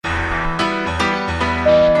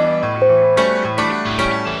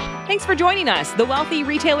for joining us, the Wealthy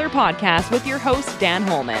Retailer Podcast with your host, Dan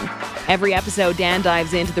Holman. Every episode, Dan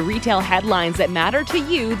dives into the retail headlines that matter to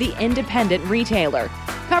you, the independent retailer,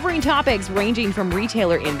 covering topics ranging from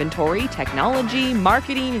retailer inventory, technology,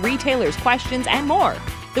 marketing, retailers' questions, and more.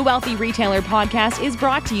 The Wealthy Retailer Podcast is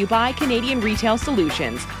brought to you by Canadian Retail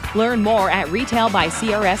Solutions. Learn more at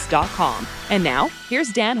retailbycrs.com. And now,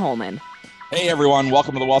 here's Dan Holman. Hey, everyone.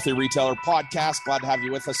 Welcome to the Wealthy Retailer Podcast. Glad to have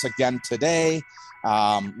you with us again today.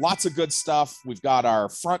 Lots of good stuff. We've got our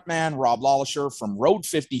frontman, Rob Lollisher from Road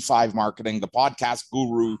 55 Marketing, the podcast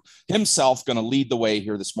guru himself, going to lead the way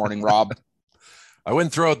here this morning. Rob. I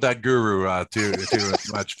wouldn't throw out that guru too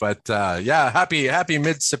much, but yeah, happy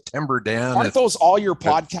mid-September, Dan. Aren't those all your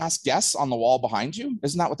podcast guests on the wall behind you?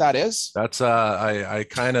 Isn't that what that is? That's I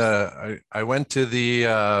went to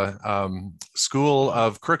the school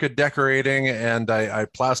of crooked decorating, and I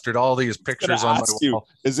plastered all these pictures on my wall.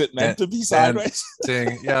 Is it meant to be sideways?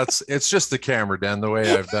 Yeah, it's just the camera, Dan, the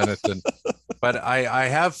way I've done it. But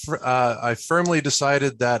I firmly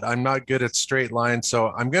decided that I'm not good at straight lines, so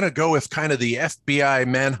I'm going to go with kind of the FBI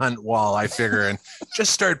manhunt wall, I figure, and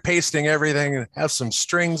just start pasting everything and have some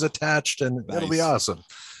strings attached, and It'll be awesome.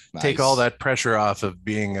 Nice. Take all that pressure off of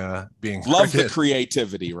being. Love the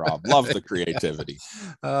creativity, Rob. Love the creativity.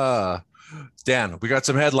 Dan, we got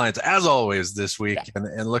some headlines as always this week,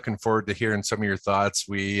 and looking forward to hearing some of your thoughts.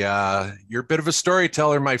 You're a bit of a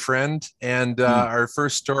storyteller, my friend, and our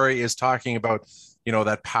first story is talking about,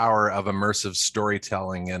 that power of immersive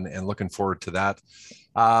storytelling, and looking forward to that.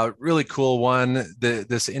 Really cool one.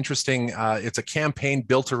 This interesting, it's a campaign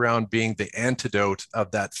built around being the antidote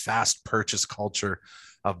of that fast purchase culture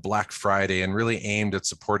of Black Friday, and really aimed at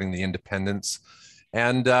supporting the independents.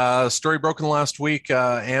 And story broken last week,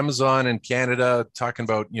 Amazon in Canada talking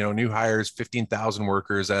about, new hires, 15,000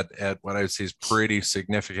 workers at what I would say is pretty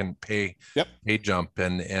significant pay jump.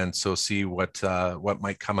 And so see what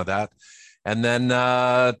might come of that. And then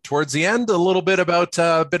towards the end, a little bit about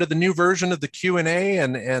a bit of the new version of the Q&A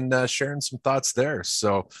and sharing some thoughts there.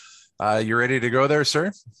 So you ready to go there,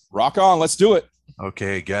 sir? Rock on. Let's do it.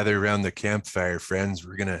 Okay, gather around the campfire, friends.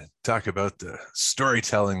 We're going to talk about the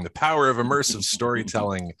storytelling, the power of immersive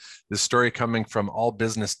storytelling. This story coming from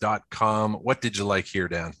allbusiness.com. What did you like here,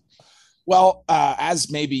 Dan? Well,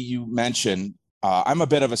 as maybe you mentioned, I'm a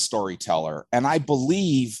bit of a storyteller, and I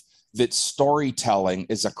believe that storytelling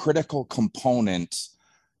is a critical component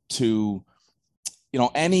to,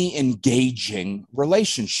 any engaging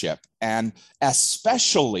relationship, and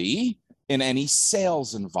especially in any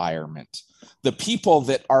sales environment. The people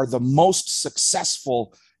that are the most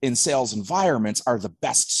successful in sales environments are the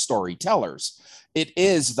best storytellers. It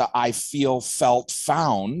is the I feel, felt,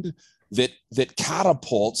 found that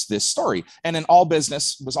catapults this story. And in All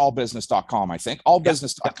Business, was allbusiness.com, I think,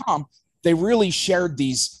 allbusiness.com, they really shared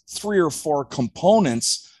these 3 or 4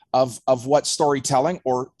 components of what storytelling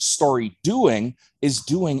or story doing is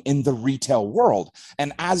doing in the retail world.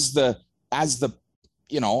 And as the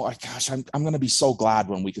I'm going to be so glad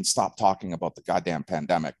when we can stop talking about the goddamn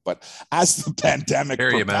pandemic. But as the pandemic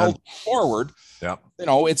propelled forward,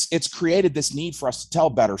 it's created this need for us to tell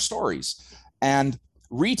better stories. And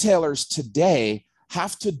retailers today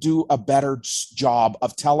have to do a better job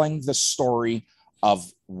of telling the story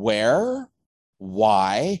of where,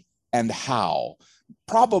 why, and how.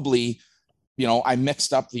 Probably, I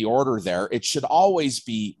mixed up the order there. It should always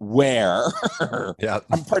be where.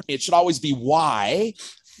 It should always be why,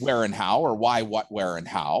 where, and how, or why, what, where, and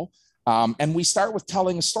how. And we start with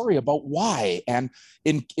telling a story about why, and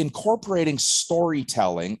incorporating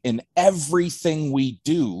storytelling in everything we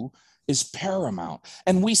do is paramount.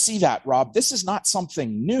 And we see that, Rob. This is not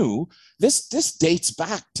something new. This dates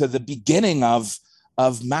back to the beginning of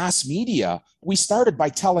mass media. We started by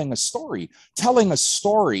telling a story. Telling a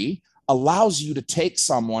story allows you to take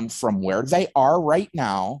someone from where they are right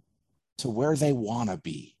now to where they want to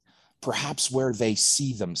be, perhaps where they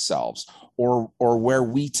see themselves, or where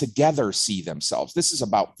we together see themselves. This is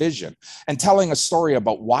about vision, and telling a story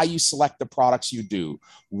about why you select the products you do,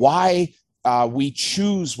 why we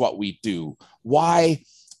choose what we do, why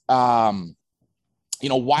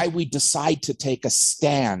we decide to take a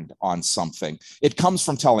stand on something. It comes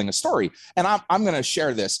from telling a story. And I'm going to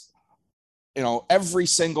share this. Every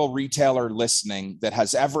single retailer listening that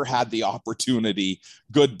has ever had the opportunity,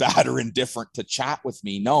 good, bad, or indifferent, to chat with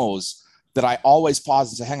me knows that I always pause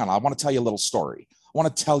and say, hang on, I want to tell you a little story. I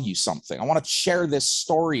want to tell you something. I want to share this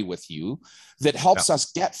story with you that helps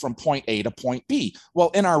us get from point A to point B. Well,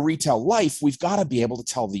 in our retail life, we've got to be able to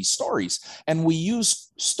tell these stories. And we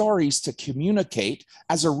use stories to communicate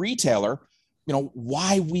as a retailer,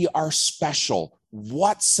 why we are special,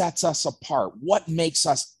 what sets us apart, what makes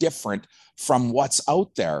us different from what's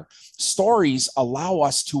out there. Stories allow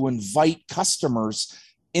us to invite customers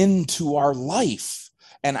into our life.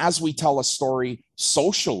 And as we tell a story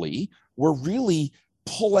socially, we're really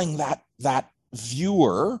pulling that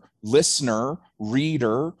viewer, listener,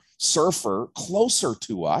 reader, surfer closer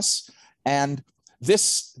to us. And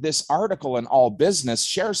this article in All Business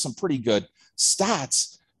shares some pretty good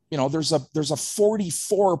stats. There's a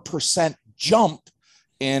 44% jump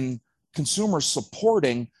in consumers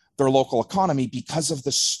supporting their local economy because of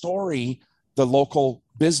the story the local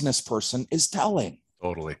business person is telling.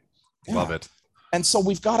 Totally. Love it. And so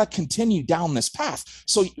we've got to continue down this path.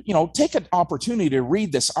 So, take an opportunity to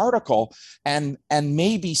read this article and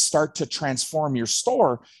maybe start to transform your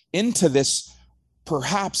store into this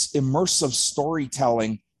perhaps immersive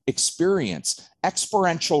storytelling experience.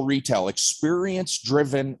 Experiential retail,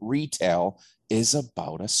 experience-driven retail is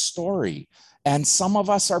about a story. And some of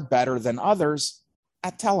us are better than others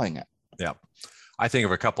at telling it. Yeah. I think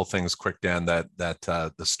of a couple things quick, Dan, that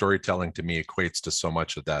the storytelling to me equates to so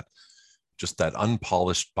much of that, just that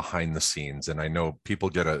unpolished behind the scenes. And I know people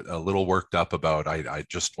get a little worked up about, I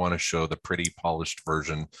just want to show the pretty polished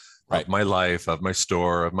version of my life, of my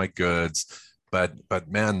store, of my goods. But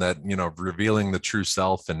man, that, revealing the true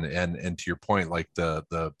self and to your point, like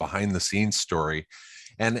the behind the scenes story.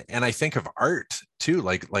 And I think of art too,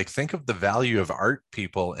 like think of the value of art,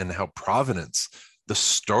 people, and how provenance, the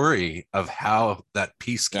story of how that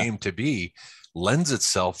piece came to be, lends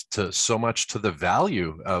itself to so much to the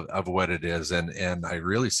value of what it is. And I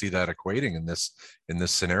really see that equating in this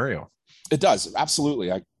scenario. It does.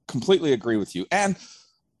 Absolutely. I completely agree with you. And,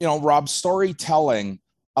 Rob, storytelling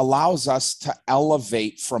allows us to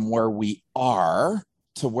elevate from where we are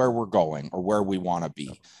to where we're going or where we want to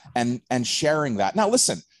be, and sharing that. Now,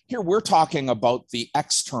 listen, here we're talking about the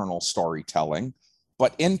external storytelling,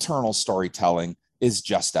 but internal storytelling is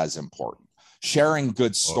just as important. Sharing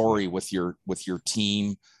good story with your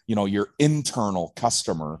team, your internal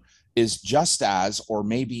customer, is just as, or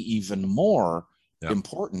maybe even more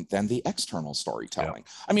important than the external storytelling.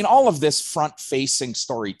 I mean, all of this front-facing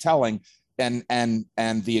storytelling and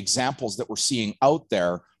the examples that we're seeing out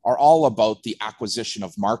there are all about the acquisition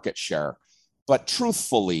of market share. But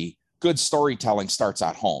truthfully, good storytelling starts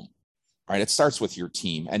at home, right? It starts with your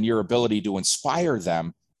team and your ability to inspire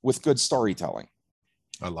them with good storytelling.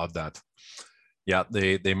 I love that. Yeah,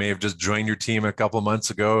 they may have just joined your team a couple of months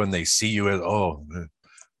ago and they see you as,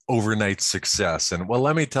 overnight success. And well,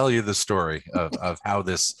 let me tell you the story of how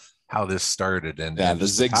this started and the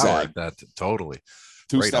zigzag. That totally.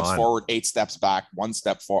 2 steps forward, 8 steps back, 1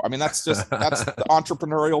 step forward. I mean, that's the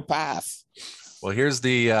entrepreneurial path. Well, here's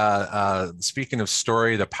the speaking of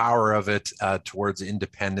story, the power of it towards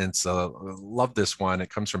independence. Love this one. It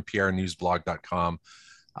comes from prnewsblog.com.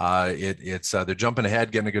 It's they're jumping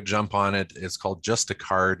ahead, getting a good jump on it. It's called Just a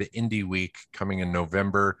Card Indie Week, coming in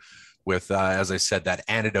November, with as I said, that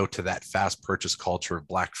antidote to that fast purchase culture of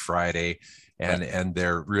Black Friday. And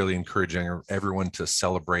they're really encouraging everyone to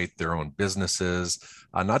celebrate their own businesses,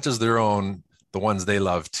 not just their own, the ones they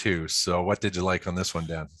love too. So what did you like on this one,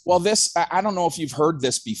 Dan? Well, I don't know if you've heard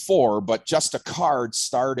this before, but Just a Card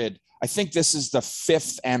started, I think this is the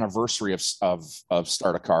 5th anniversary of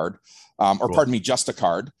Start a Card, pardon me, Just a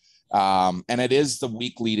Card. And it is the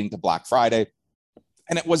week leading to Black Friday.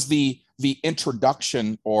 And it was the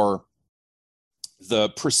introduction or the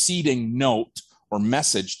preceding note or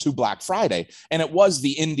message to Black Friday. And it was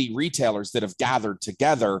the indie retailers that have gathered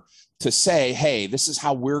together to say, hey, this is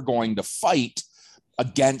how we're going to fight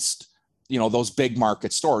against, those big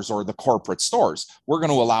market stores or the corporate stores. We're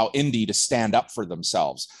going to allow indie to stand up for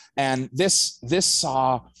themselves. And this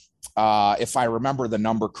saw, if I remember the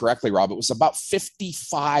number correctly, Rob, it was about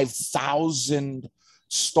 55,000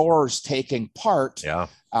 stores taking part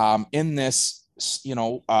in this,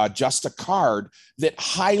 Just a Card that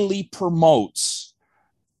highly promotes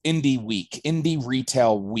Indie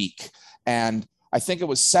Retail Week. And I think it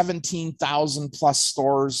was 17,000 plus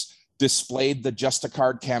stores displayed the Just a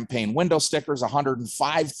Card campaign window stickers,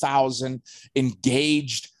 105,000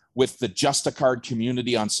 engaged with the Just a Card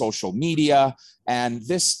community on social media. And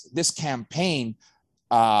this campaign,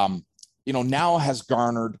 now has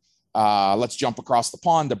garnered, let's jump across the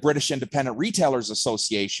pond, the British Independent Retailers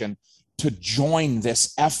Association to join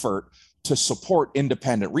this effort to support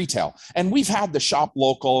independent retail. And we've had the Shop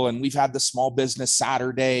Local and we've had the Small Business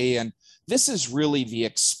Saturday, and this is really the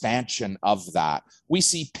expansion of that. We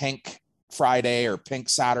see Pink Friday or Pink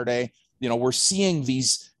Saturday. We're seeing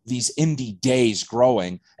these indie days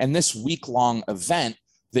growing, and this week-long event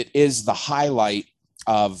that is the highlight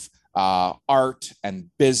of art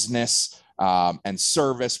and business and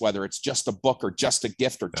service, whether it's just a book or just a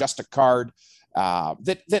gift or just a card,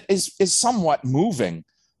 that is somewhat moving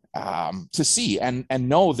to see and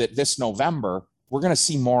know that this November we're going to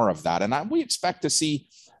see more of that. And we expect to see,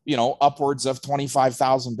 upwards of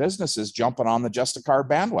 25,000 businesses jumping on the Just a Card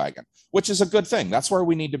bandwagon, which is a good thing. That's where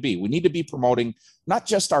we need to be. We need to be promoting not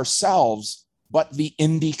just ourselves, but the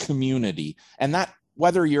indie community. And that,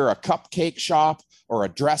 whether you're a cupcake shop or a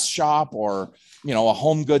dress shop or, a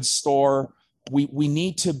home goods store, we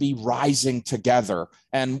need to be rising together.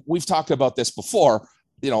 And we've talked about this before.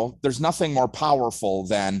 There's nothing more powerful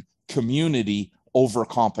than community over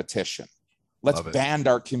competition. Let's band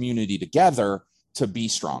our community together to be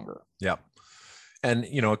stronger. Yep. And,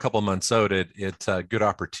 a couple of months out, it's a good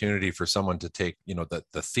opportunity for someone to take, the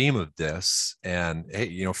theme of this and,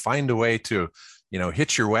 hey, find a way to,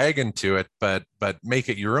 hitch your wagon to it, but make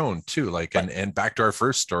it your own too. Like, right. and back to our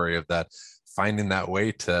first story of that, finding that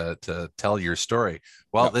way to tell your story.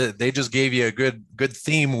 Well, they just gave you a good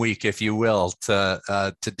theme week, if you will,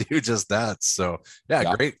 to do just that. So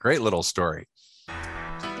great little story.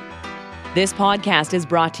 This podcast is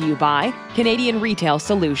brought to you by Canadian Retail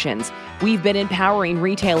Solutions. We've been empowering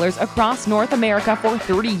retailers across North America for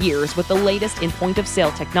 30 years with the latest in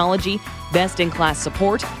point-of-sale technology, best-in-class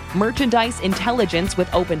support, merchandise intelligence with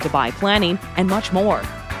open-to-buy planning, and much more.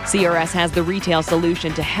 CRS has the retail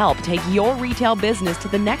solution to help take your retail business to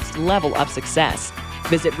the next level of success.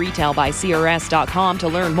 Visit retailbycrs.com to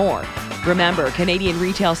learn more. Remember, Canadian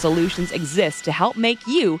Retail Solutions exists to help make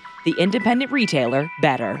you, the independent retailer,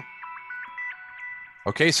 better.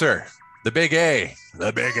 Okay, sir. The big A.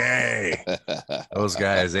 Those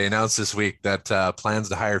guys, they announced this week that plans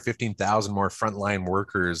to hire 15,000 more frontline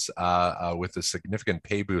workers with a significant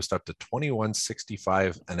pay boost up to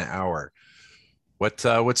 $21.65 an hour. What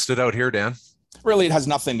stood out here, Dan? Really, it has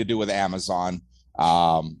nothing to do with Amazon.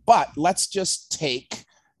 But let's just take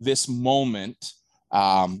this moment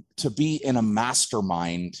to be in a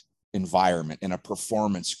mastermind environment, in a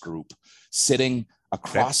performance group, sitting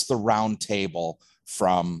across the round table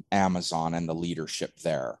from Amazon and the leadership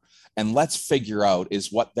there. And let's figure out, is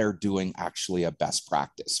what they're doing actually a best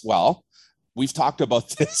practice? Well, we've talked about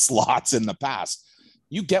this lots in the past.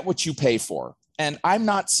 You get what you pay for. And I'm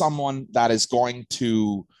not someone that is going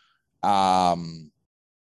to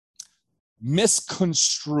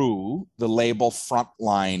misconstrue the label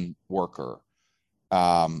frontline worker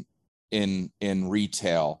in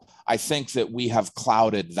retail. I think that we have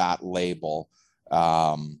clouded that label.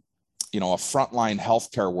 A frontline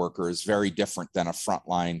healthcare worker is very different than a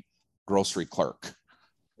frontline grocery clerk,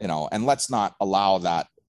 and let's not allow that.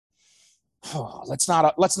 Let's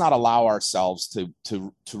not allow ourselves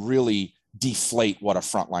to really deflate what a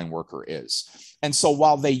frontline worker is. And so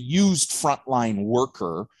while they used frontline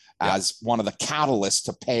worker as one of the catalysts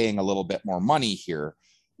to paying a little bit more money here,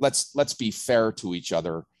 let's be fair to each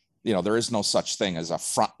other. There is no such thing as a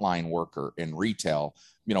frontline worker in retail.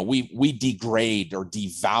 We degrade or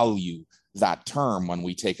devalue that term when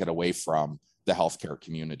we take it away from the healthcare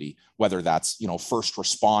community, whether that's, first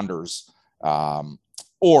responders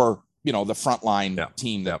or, the frontline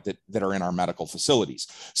team that are in our medical facilities.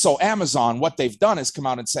 So Amazon, what they've done is come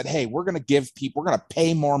out and said, hey, we're going to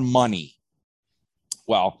pay more money.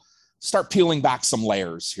 Well, start peeling back some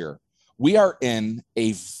layers here. We are in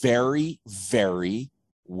a very, very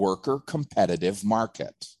worker competitive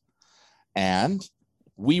market. And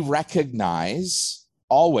we recognize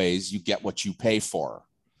always you get what you pay for.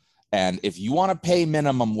 And if you want to pay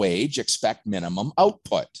minimum wage, expect minimum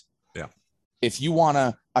output. Yeah. If you want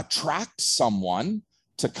to attract someone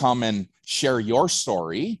to come and share your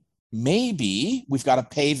story, maybe we've got to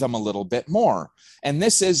pay them a little bit more. And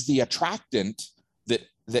this is the attractant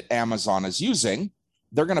that Amazon is using.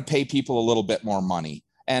 They're going to pay people a little bit more money.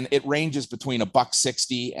 And it ranges between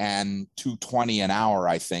 $1.60 and $2.20 an hour,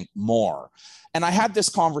 I think, more. And I had this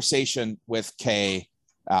conversation with Kay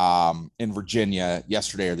in Virginia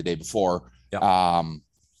yesterday or the day before,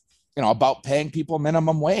 about paying people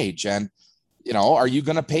minimum wage. And, are you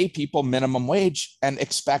going to pay people minimum wage and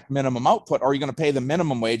expect minimum output? Or are you going to pay the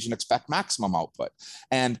minimum wage and expect maximum output?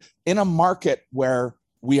 And in a market where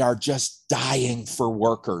we are just dying for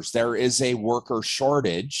workers, there is a worker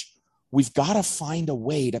shortage. We've got to find a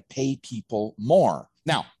way to pay people more.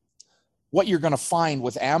 Now, what you're going to find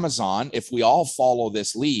with Amazon, if we all follow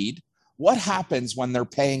this lead, what happens when they're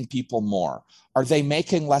paying people more? Are they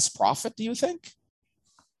making less profit, do you think?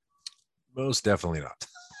 Most definitely not.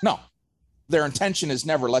 No. Their intention is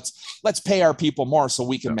never, let's pay our people more so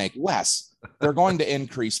we can make less. They're going to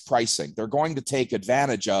increase pricing. They're going to take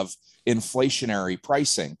advantage of inflationary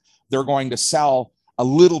pricing. They're going to sell a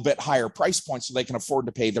little bit higher price point so they can afford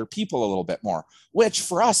to pay their people a little bit more, which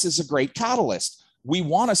for us is a great catalyst. We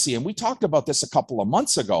want to see, and we talked about this a couple of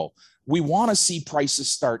months ago, we want to see prices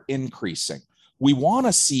start increasing. We want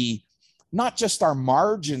to see not just our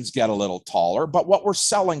margins get a little taller, but what we're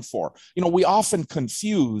selling for. You know, we often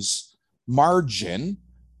confuse margin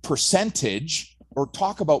percentage or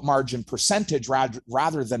talk about margin percentage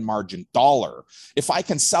rather than margin dollar. If I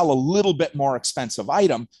can sell a little bit more expensive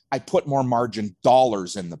item, I put more margin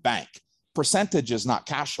dollars in the bank. Percentage is not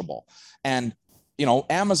cashable. And, you know,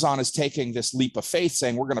 Amazon is taking this leap of faith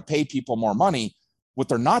saying we're going to pay people more money. What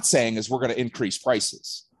they're not saying is we're going to increase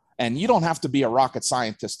prices. And you don't have to be a rocket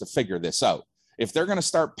scientist to figure this out. If they're going to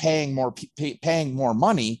start paying more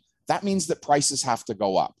money, that means that prices have to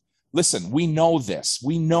go up. Listen, we know this.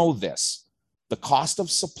 We know this. The cost of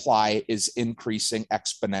supply is increasing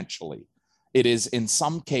exponentially. It is in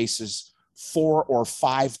some cases 4 or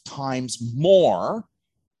 5 times more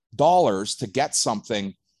dollars to get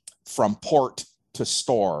something from port to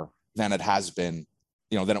store than it has been,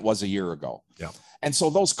 you know, than it was a year ago. Yeah. And so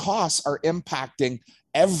those costs are impacting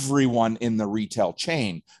everyone in the retail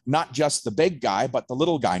chain, not just the big guy, but the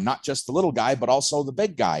little guy, not just the little guy, but also the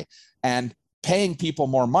big guy. And paying people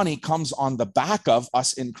more money comes on the back of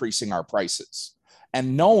us increasing our prices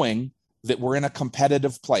and knowing that we're in a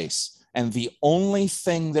competitive place. And the only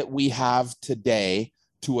thing that we have today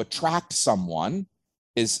to attract someone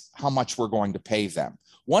is how much we're going to pay them.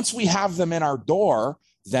 Once we have them in our door,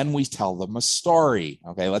 then we tell them a story.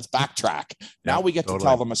 Okay, let's backtrack. Now we get to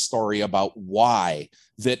tell them a story about why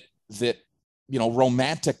that you know,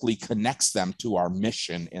 romantically connects them to our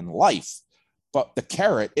mission in life. But the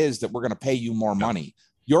carrot is that we're going to pay you more money.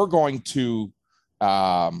 You're going to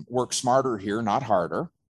work smarter here, not harder.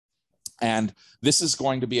 And this is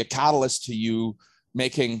going to be a catalyst to you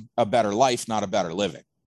making a better life, not a better living.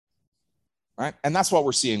 Right. And that's what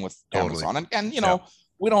we're seeing with Amazon. And you know,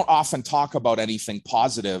 we don't often talk about anything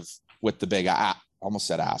positive with the big almost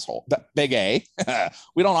said asshole, the big A.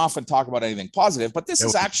 We don't often talk about anything positive, but this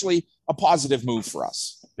is actually a positive move for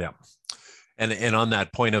us. Yeah. And on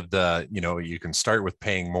that point of the, you know, you can start with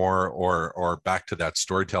paying more or back to that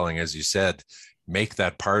storytelling, as you said, make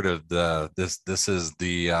that part of this is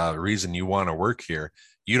the reason you want to work here.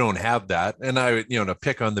 You don't have that. And I would, you know, to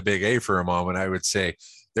pick on the big A for a moment, I would say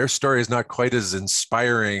their story is not quite as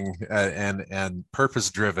inspiring and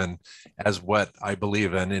purpose-driven as what I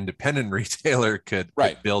believe an independent retailer could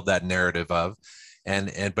build that narrative of.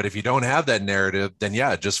 But if you don't have that narrative, then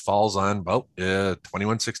it just falls on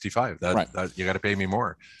 $21.65. That you got to pay me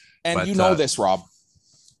more. And but, you know this, Rob,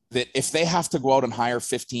 that if they have to go out and hire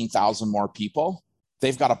 15,000 more people,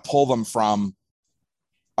 they've got to pull them from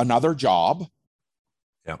another job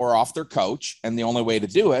or off their couch. And the only way to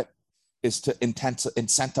do it is to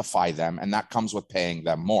incentivize them. And that comes with paying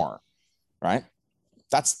them more, right?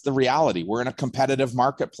 That's the reality. We're in a competitive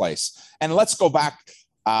marketplace. And let's go back,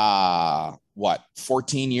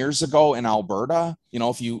 14 years ago in Alberta, you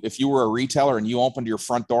know, if you were a retailer and you opened your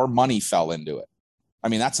front door, money fell into it. I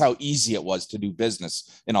mean, that's how easy it was to do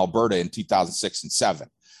business in Alberta in 2006 and 2007.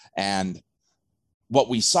 And what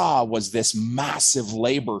we saw was this massive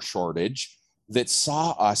labor shortage that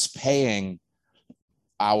saw us paying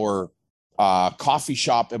our coffee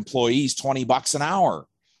shop employees $20 an hour.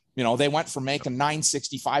 You know, they went from making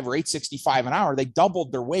 $9.65 or $8.65 an hour. They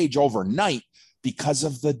doubled their wage overnight because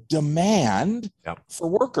of the demand for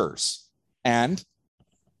workers and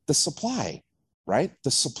the supply, right? The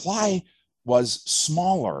supply was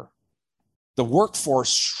smaller. The workforce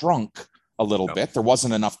shrunk a little bit. There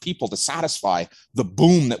wasn't enough people to satisfy the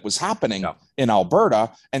boom that was happening in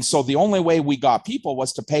Alberta. And so the only way we got people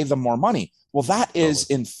was to pay them more money. Well, that is,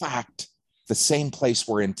 in fact, the same place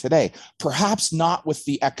we're in today. Perhaps not with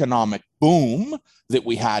the economic boom that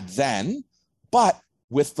we had then, but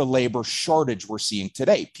with the labor shortage we're seeing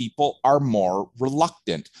today. People are more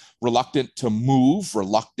reluctant to move,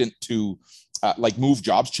 reluctant to move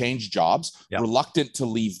jobs, change jobs, reluctant to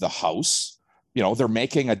leave the house. You know, they're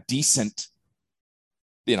making a decent,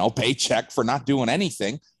 you know, paycheck for not doing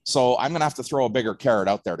anything. So I'm going to have to throw a bigger carrot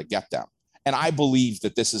out there to get them. And I believe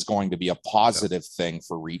that this is going to be a positive thing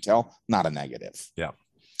for retail, not a negative. Yeah.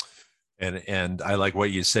 And I like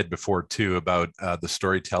what you said before too about the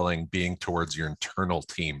storytelling being towards your internal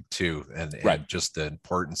team too, and just the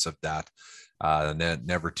importance of that. And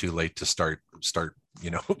never too late to start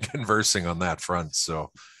you know, conversing on that front.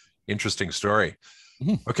 So interesting story.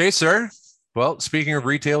 Mm-hmm. Okay, sir. Well, speaking of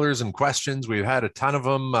retailers and questions, we've had a ton of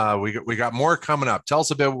them. We got more coming up. Tell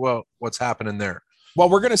us a bit what's happening there. Well,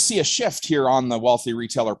 we're going to see a shift here on the Wealthy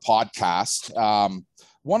Retailer podcast.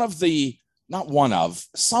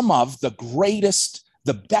 Some of the greatest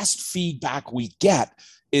the best feedback we get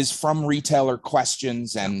is from retailer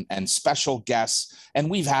questions and special guests. And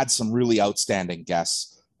we've had some really outstanding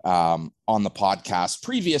guests on the podcast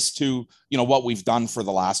previous to, what we've done for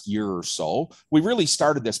the last year or so. We really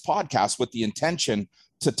started this podcast with the intention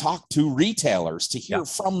to talk to retailers, to hear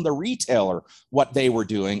from the retailer what they were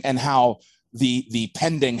doing and how the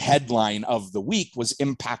pending headline of the week was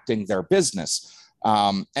impacting their business.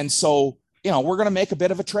 And so, we're going to make a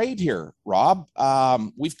bit of a trade here, Rob.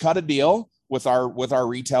 We've cut a deal with our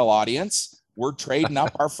retail audience. We're trading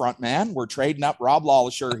up our front man. We're trading up Rob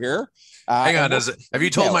Lawlisher here. Hang on, have you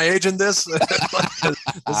told my agent this?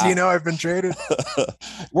 Does he know I've been traded?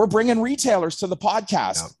 We're bringing retailers to the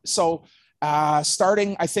podcast. Yeah. So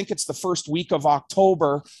starting, I think it's the first week of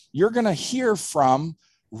October, you're going to hear from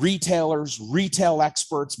retailers, retail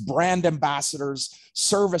experts, brand ambassadors,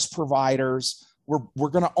 service providers. We're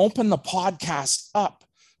going to open the podcast up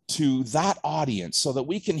to that audience so that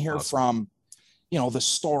we can hear from, the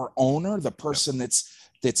store owner, the person that's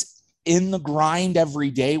in the grind every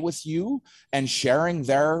day with you and sharing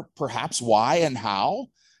their perhaps why and how,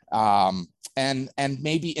 and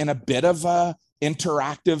maybe in a bit of a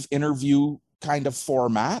interactive interview kind of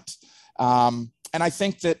format. And I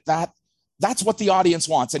think that's what the audience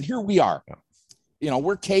wants. And here we are.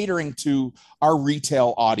 We're catering to our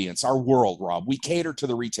retail audience, our world, Rob. We cater to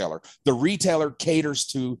the retailer. The retailer caters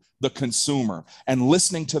to the consumer, and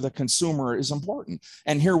listening to the consumer is important.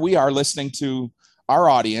 And here we are listening to our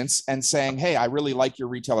audience and saying, hey, I really like your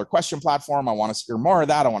retailer question platform. I want to hear more of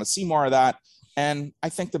that. I want to see more of that. And I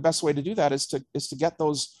think the best way to do that is to get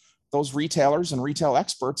those retailers and retail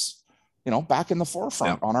experts, back in the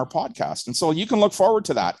forefront on our podcast. And so you can look forward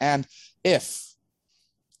to that. And if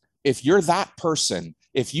you're that person,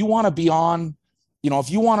 if you want to be on,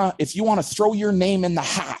 if you want to throw your name in the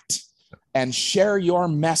hat and share your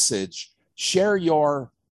message, share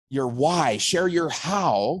your why, share your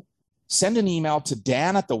how, send an email to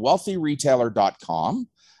dan@thewealthyretailer.com.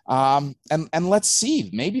 And let's see,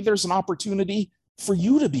 maybe there's an opportunity for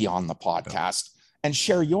you to be on the podcast and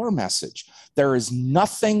share your message. There is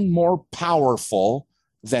nothing more powerful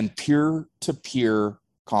than peer-to-peer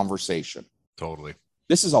conversation. Totally.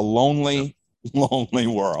 This is a lonely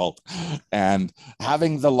world, and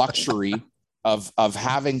having the luxury of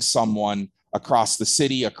having someone across the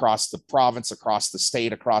city, across the province, across the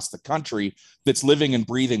state, across the country that's living and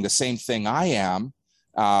breathing the same thing I am,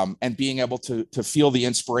 and being able to feel the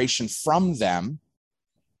inspiration from them.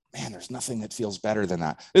 Man, there's nothing that feels better than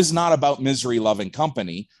that. This is not about misery loving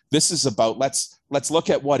company. This is about let's look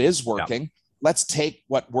at what is working. Yeah. Let's take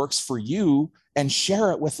what works for you and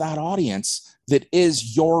share it with that audience that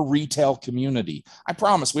is your retail community. I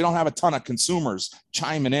promise we don't have a ton of consumers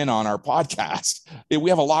chiming in on our podcast.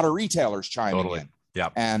 We have a lot of retailers chiming in. Yeah.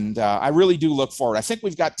 And I really do look forward. I think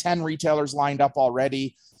we've got 10 retailers lined up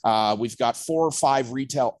already. We've got 4 or 5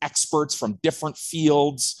 retail experts from different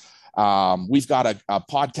fields. We've got a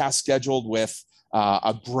podcast scheduled with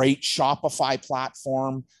a great Shopify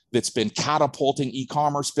platform that's been catapulting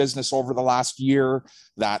e-commerce business over the last year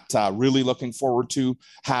that really looking forward to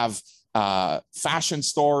have fashion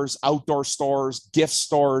stores, outdoor stores, gift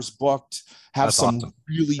stores booked, have That's some awesome.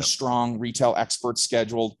 Really strong retail experts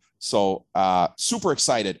scheduled. So super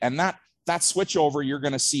excited. And that switch over, you're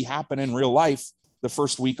going to see happen in real life the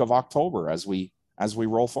first week of October as we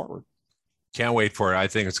roll forward. Can't wait for it. I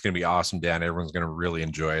think it's going to be awesome, Dan. Everyone's going to really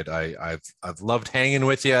enjoy it. I've loved hanging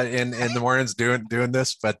with you in the mornings doing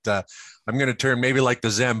this, but I'm going to turn maybe like the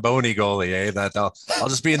Zamboni goalie, that I'll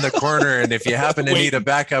just be in the corner. And if you happen to need a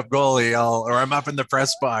backup goalie, or I'm up in the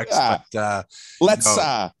press box. Yeah. But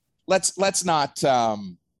let's not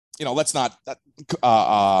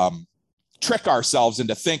trick ourselves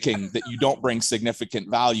into thinking that you don't bring significant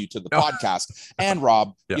value to the podcast. And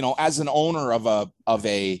Rob, as an owner of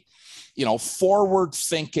a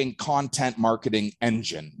forward-thinking content marketing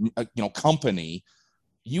engine, company,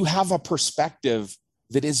 you have a perspective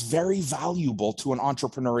that is very valuable to an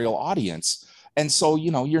entrepreneurial audience. And so,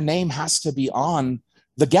 your name has to be on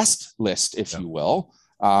the guest list, if you will.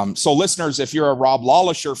 So listeners, if you're a Rob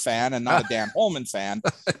Lawlisher fan and not a Dan Holman fan,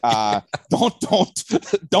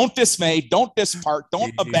 don't dismay, don't dispart,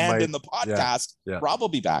 don't abandon the podcast. Yeah. Rob will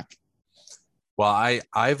be back. Well,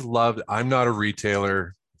 I'm not a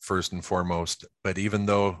retailer first and foremost, but even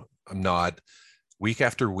though I'm not, week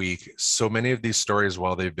after week, so many of these stories,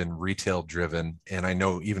 while they've been retail driven, and I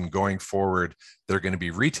know even going forward, they're going to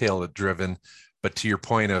be retail driven, but to your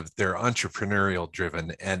point of they're entrepreneurial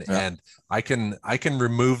driven, and I can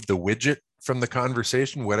remove the widget from the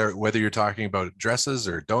conversation, whether you're talking about dresses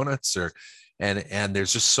or donuts and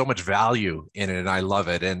there's just so much value in it, and I love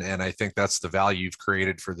it, and I think that's the value you've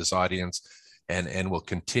created for this audience, and will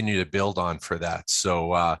continue to build on for that.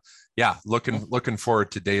 So yeah, looking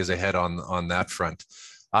forward to days ahead on that front.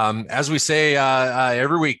 As we say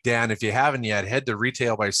every week, Dan, if you haven't yet, head to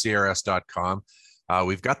retailbycrs.com.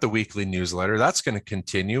 We've got the weekly newsletter that's going to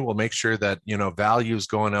continue. We'll make sure that value is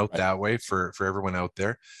going out that way for everyone out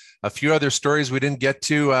there. A few other stories we didn't get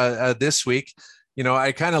to this week.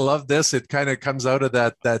 I kind of love this. It kind of comes out of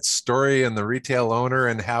that story and the retail owner,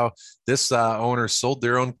 and how this owner sold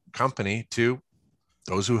their own company to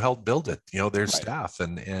those who helped build it, their staff.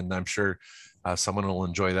 And I'm sure someone will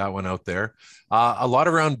enjoy that one out there. A lot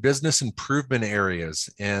around business improvement areas.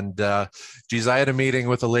 And geez, I had a meeting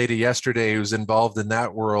with a lady yesterday who's involved in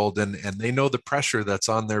that world, and they know the pressure that's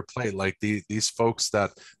on their plate. Like these folks,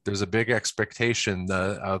 that there's a big expectation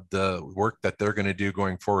of the work that they're going to do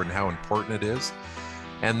going forward and how important it is.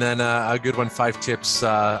 And then a good one, 5 tips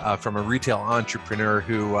from a retail entrepreneur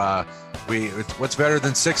who what's better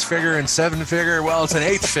than 6-figure and 7-figure? Well, it's an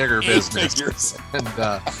 8-figure business.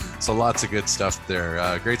 And so lots of good stuff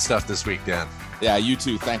there. Great stuff this week, Dan. Yeah, you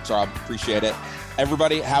too. Thanks, Rob. Appreciate it.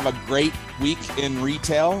 Everybody have a great week in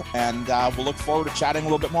retail, and we'll look forward to chatting a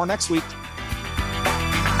little bit more next week.